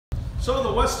So the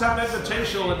Westtown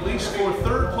Invitational, at least for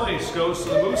third place, goes to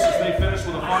the Moose as they finish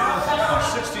with a final of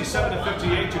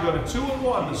 67-58 to go to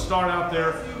 2-1 to start out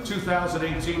their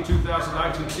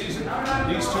 2018-2019 season.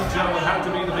 These two gentlemen have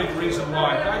to be the big reason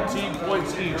why. 19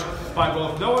 points each by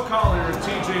both Noah Collier and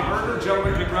TJ Berger.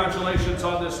 Gentlemen, congratulations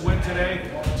on this win today.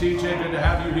 TJ, good to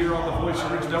have you here on the Voice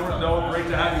of Reason Network. Noah, great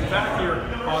to have you back here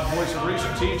on Voice of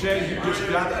Reason. TJ, you just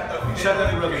set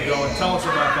that rhythm going. Tell us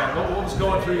about that. What was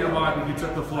going through your mind when you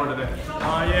took the floor today?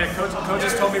 Yeah,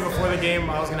 coaches told me before the game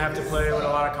I was going to have to play with a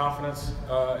lot of confidence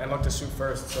and look to shoot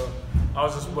first. So I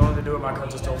was just willing to do what my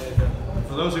coaches told me to do.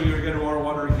 For those of you again who are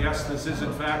wondering, yes, this is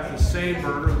in fact the same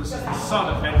Berger. This is the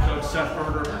son of head coach Seth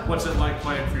Berger. What's it like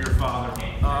playing for your father?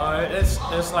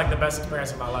 It's like the best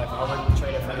experience of my life. I wouldn't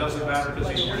trade it for anything. It doesn't matter because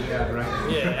he's your dad,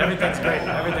 right? Yeah, everything's great.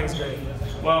 Everything's great.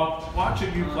 Well,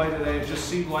 watching you play today, it just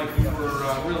seemed like you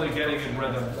were really getting in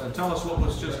rhythm. Tell us what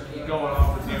was just going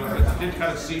on with you. It did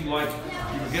kind of seem like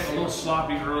you were getting a little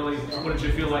sloppy early. What did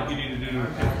you feel like you needed to do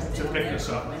to pick this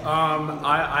up?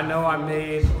 I know I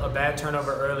made a bad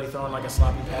turnover early, throwing like a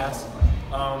sloppy pass.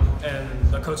 And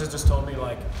the coaches just told me,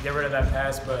 like, get rid of that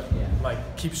pass, but like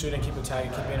keep shooting, keep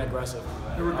attacking, keep being aggressive.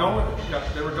 They were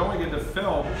going into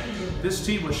film. This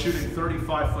team was shooting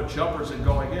 35-foot jumpers and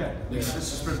going in. This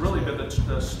has really been the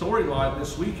storyline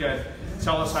this weekend.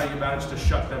 Tell us how you managed to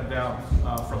shut them down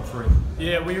from three.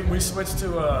 Yeah, we switched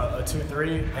to a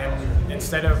 2-3, and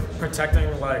instead of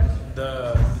protecting like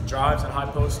the drives and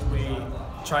high post, we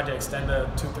tried to extend the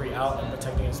 2-3 out and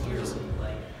protecting his threes.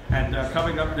 And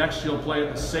coming up next, you'll play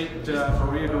in the St.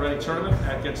 Maria Goretti tournament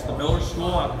against the Miller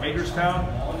School out in Hagerstown.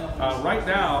 Right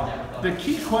now, the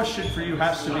key question for you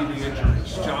has to be the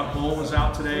injuries. John Bull was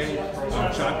out today,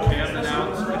 John Camden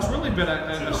out. It's really been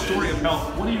a story of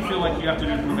health. What do you feel like you have to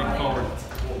do moving forward?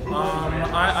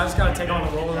 I just got to take on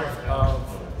the role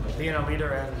of being a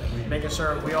leader and making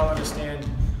sure we all understand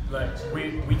like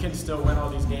we can still win all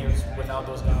these games without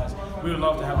those guys. We would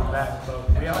love to have them back, but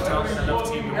we have a talented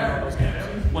enough team to win all those games.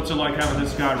 What's it like having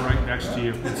this guy right next to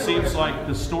you? It seems like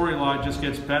the storyline just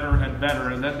gets better and better,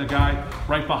 and then the guy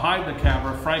right behind the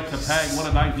camera, Frank Capang, what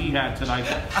a night he had tonight.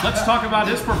 Let's talk about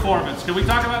his performance. Can we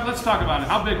talk about? Let's talk about it.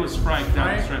 How big was Frank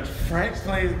down the stretch?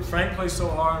 Frank plays so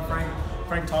hard.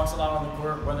 Frank talks a lot on the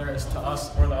court, whether it's to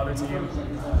us or the other team,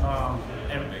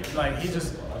 and like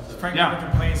Frank never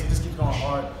complains. He just keeps going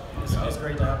hard. It's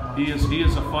great to have him. He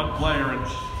is a fun player, and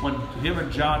when him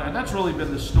and John, and that's really been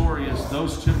the story, is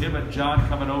those two, him and John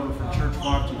coming over from Church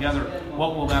Farm together.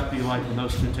 What will that be like when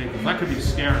those two take it? That could be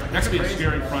scary. That could be a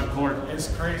scary front court. It's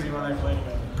crazy when they play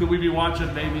together. Could we be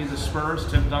watching maybe the Spurs,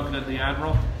 Tim Duncan and the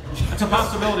Admiral? That's a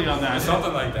possibility on that.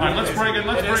 Something like that. All right, let's bring in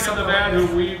the man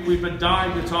who we've been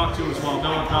dying to talk to as well,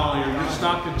 Noah Collier. Your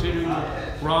stock continuing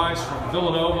to rise from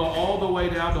Villanova all the way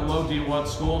down to low D1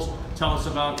 schools. Tell us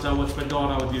about what's been going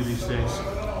on with you these days.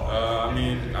 I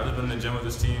mean, I've just been in the gym with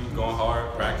this team, going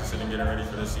hard, practicing and getting ready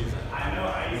for this season.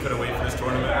 We couldn't wait for this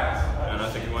tournament, and I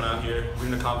think we went out here. We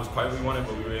didn't accomplish quite what we wanted,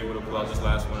 but we were able to pull out this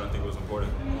last one. I think it was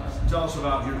important. Tell us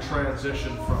about your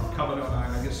transition from coming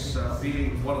on, I guess,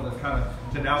 being one of the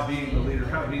to now being the leader,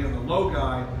 kind of being the low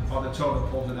guy on the totem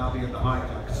pole to now being the high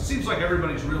guy. Because it seems like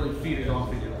everybody's really feeding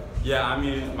off of you. Yeah, I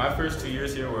mean, my first 2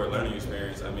 years here were a learning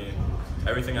experience. I mean,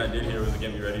 everything I did here was to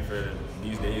get me ready for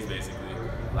these days, basically.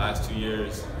 Last 2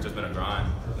 years, just been a grind.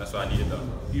 That's what I needed, though.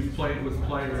 You've played with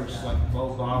players like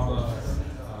Mo Bamba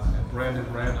and Brandon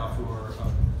Randolph, who are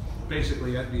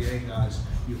basically NBA guys.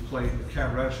 You've played with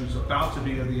Cam Reddish, who's about to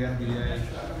be in the NBA.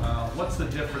 What's the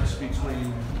difference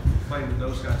between playing with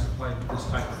those guys and playing with this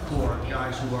type of core?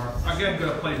 Guys who are, again,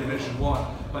 going to play Division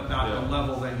I, but not the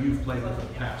level that you've played with in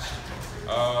the past.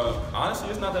 Honestly,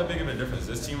 it's not that big of a difference.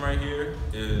 This team right here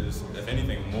is, if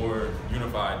anything, more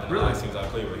unified than the last teams I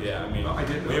played with. Yeah, I mean,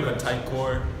 we have a tight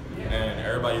core, and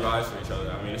everybody rides for each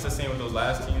other. I mean, it's the same with those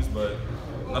last teams, but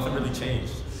nothing really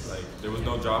changed. Like, there was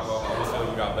no drop-off. I just feel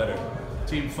like we got better.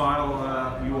 Team final,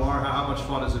 you are. How much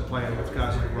fun is it playing with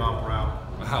guys like Rob Brown?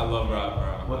 I love Rob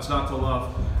Brown. What's not to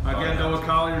love? Again, Noah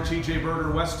Collier, TJ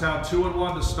Berger, Westtown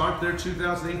 2-1 to start their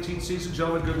 2018 season.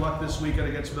 Gentlemen, good luck this weekend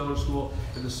against Miller School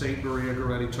in the St. Maria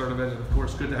Goretti tournament. And of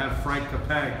course, good to have Frank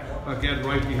Capang again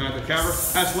right behind the camera.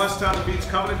 As Westtown defeats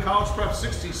Covenant College Prep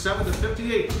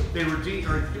 67-58,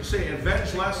 they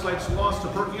avenge last night's loss to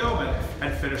Perkiomen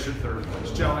and finish in third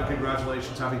place. Gentlemen,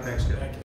 congratulations. Happy Thanksgiving.